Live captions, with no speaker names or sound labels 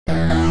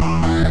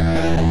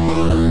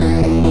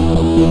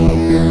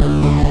Alright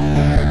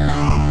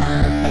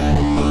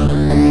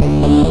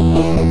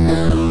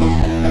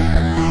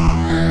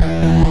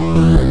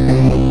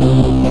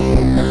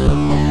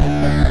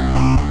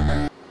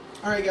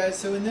guys,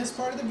 so in this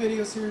part of the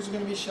video series we're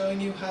going to be showing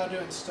you how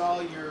to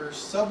install your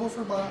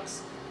subwoofer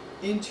box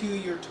into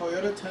your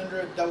Toyota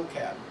Tundra Double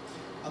Cab.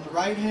 On the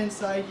right hand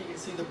side you can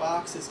see the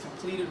box is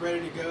completed,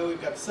 ready to go.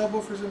 We've got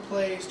subwoofers in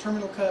place,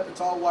 terminal cup,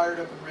 it's all wired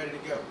up and ready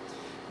to go.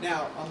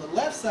 Now on the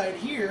left side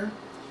here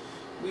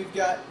we've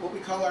got what we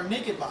call our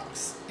naked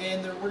box,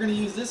 and we're going to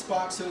use this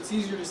box so it's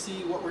easier to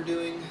see what we're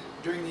doing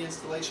during the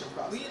installation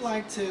process. We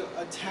like to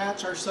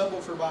attach our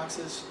subwoofer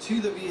boxes to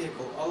the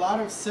vehicle. A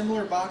lot of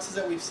similar boxes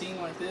that we've seen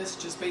like this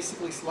just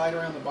basically slide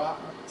around the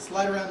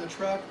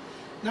truck.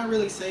 Not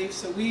really safe,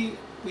 so we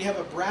have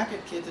a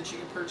bracket kit that you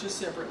can purchase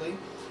separately,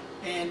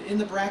 and in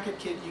the bracket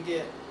kit you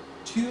get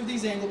 2 of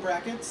these angle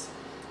brackets,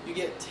 you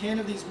get 10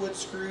 of these wood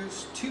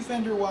screws, 2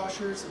 fender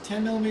washers, a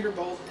 10mm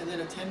bolt, and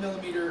then a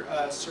 10mm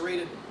a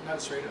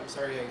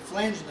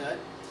flange nut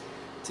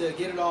to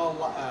get it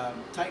all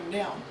tightened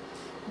down.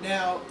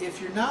 Now, if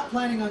you're not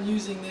planning on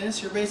using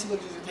this, you're basically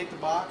just going to take the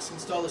box,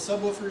 install the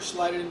subwoofer,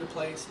 slide it into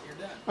place, and you're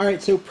done.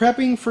 Alright, so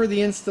prepping for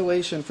the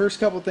installation. First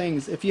couple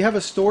things. If you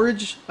have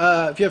storage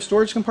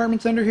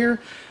compartments under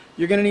here,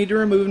 you're going to need to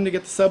remove them to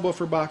get the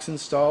subwoofer box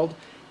installed.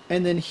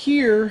 And then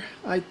here,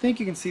 I think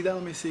you can see that.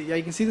 Let me see. Yeah,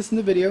 you can see this in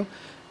the video.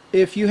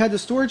 If you had the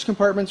storage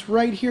compartments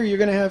right here, you're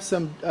going to have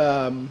some,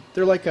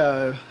 they're like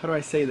a, how do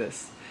I say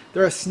this?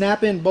 They're a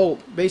snap-in bolt.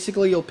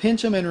 Basically, you'll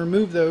pinch them and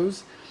remove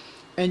those,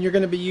 and you're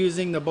going to be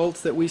using the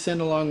bolts that we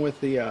send along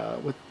with the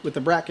with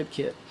the bracket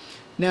kit.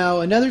 Now,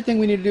 another thing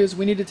we need to do is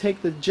we need to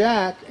take the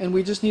jack and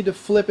we just need to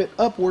flip it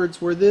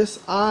upwards where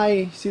this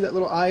eye, see that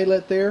little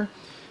eyelet there?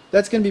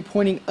 That's going to be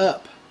pointing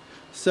up.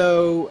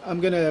 So I'm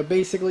going to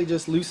basically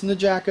just loosen the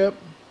jack up,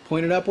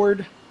 point it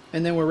upward,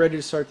 and then we're ready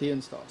to start the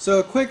install. So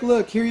a quick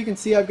look, here you can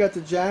see I've got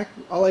the jack.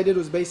 All I did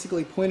was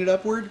basically point it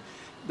upward.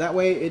 That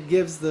way it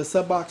gives the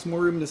sub box more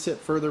room to sit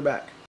further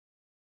back.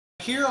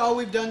 Here all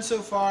we've done so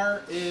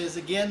far is,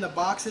 again, the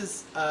box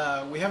is,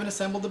 we haven't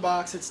assembled the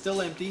box, it's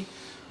still empty.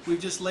 We've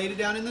just laid it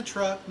down in the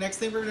truck. Next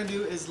thing we're going to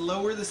do is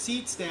lower the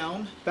seats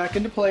down back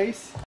into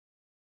place.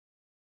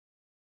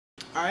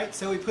 Alright,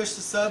 so we push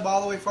the sub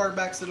all the way far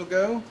back so it'll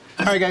go.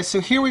 Alright guys, so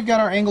here we've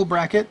got our angle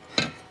bracket.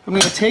 I'm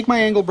going to take my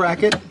angle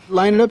bracket,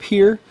 line it up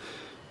here,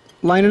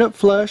 line it up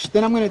flush,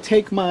 then I'm going to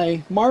take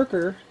my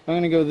marker, I'm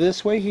going to go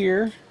this way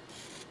here,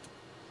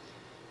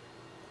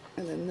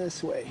 and then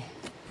this way.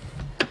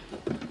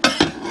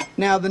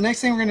 Now the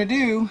next thing we're going to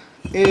do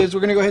is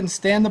we're going to go ahead and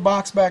stand the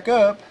box back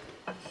up.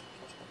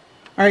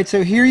 Alright,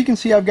 so here you can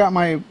see I've got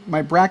my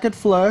bracket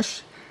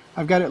flush.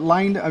 I've got it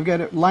lined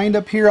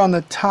up here on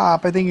the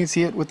top. I think you can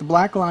see it with the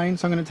black line.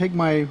 So I'm going to take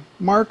my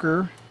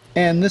marker,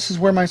 and this is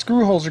where my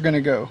screw holes are going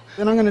to go.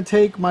 Then I'm going to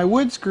take my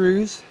wood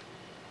screws,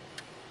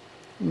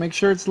 make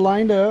sure it's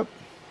lined up.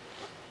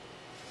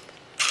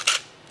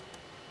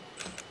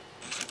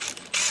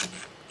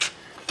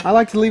 I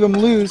like to leave them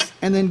loose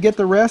and then get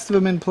the rest of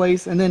them in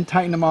place and then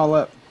tighten them all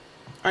up.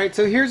 Alright,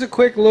 so here's a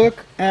quick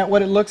look at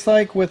what it looks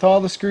like with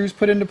all the screws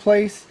put into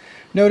place.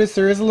 Notice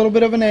there is a little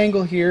bit of an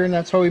angle here, and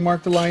that's why we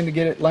marked the line to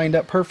get it lined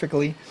up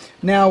perfectly.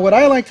 Now what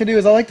I like to do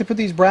is I like to put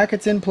these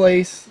brackets in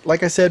place,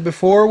 like I said,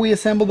 before we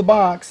assemble the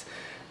box.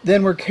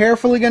 Then we're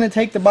carefully going to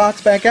take the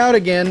box back out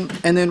again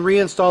and then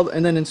install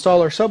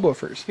our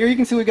subwoofers. Here you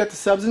can see we've got the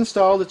subs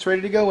installed, it's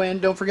ready to go in.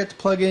 Don't forget to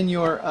plug in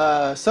your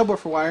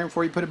subwoofer wire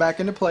before you put it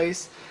back into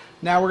place.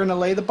 Now we're going to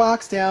lay the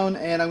box down,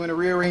 and I'm going to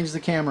rearrange the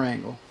camera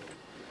angle.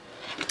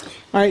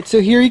 Alright, so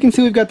here you can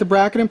see we've got the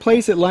bracket in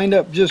place. It lined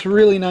up just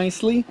really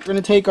nicely. We're going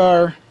to take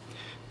our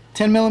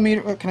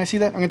 10mm, can I see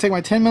that? I'm going to take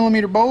my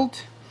 10mm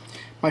bolt,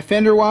 my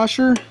fender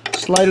washer,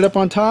 slide it up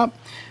on top.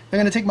 I'm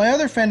going to take my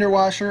other fender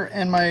washer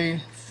and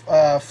my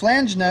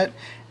flange nut,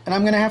 and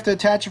I'm going to have to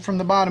attach it from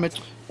the bottom.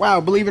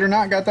 Wow, believe it or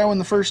not, got that one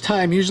the first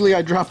time. Usually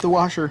I drop the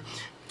washer.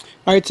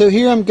 Alright, so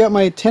here I've got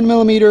my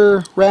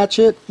 10mm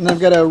ratchet, and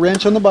I've got a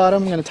wrench on the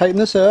bottom. I'm going to tighten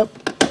this up.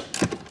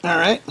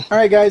 Alright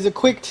guys, a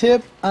quick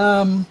tip.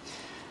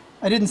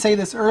 I didn't say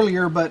this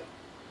earlier, but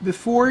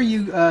before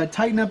you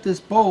tighten up this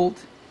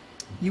bolt,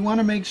 you want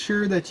to make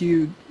sure that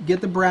you get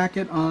the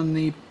bracket on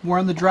the, we're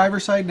on the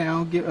driver's side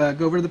now,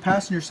 go over to the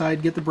passenger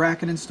side, get the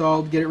bracket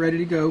installed, get it ready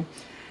to go,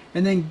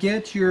 and then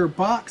get your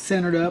box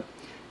centered up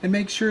and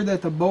make sure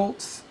that the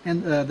bolts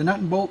and the nut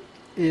and bolt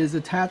is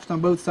attached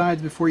on both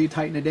sides before you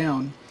tighten it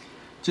down.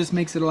 Just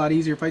makes it a lot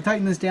easier. If I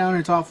tighten this down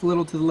and it's off a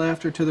little to the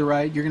left or to the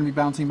right, you're going to be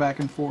bouncing back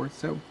and forth.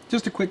 So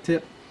just a quick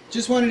tip.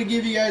 Just wanted to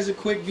give you guys a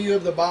quick view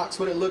of the box,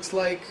 what it looks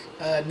like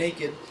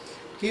naked.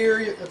 Here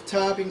at the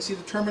top you can see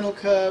the terminal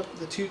cup,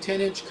 the 2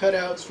 10-inch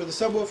cutouts for the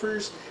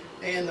subwoofers,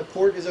 and the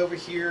port is over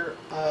here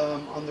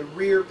on the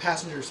rear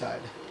passenger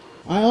side.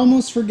 I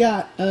almost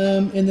forgot,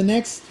 in the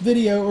next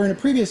video, or in a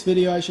previous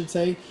video I should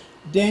say,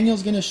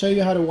 Daniel's going to show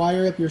you how to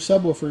wire up your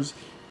subwoofers.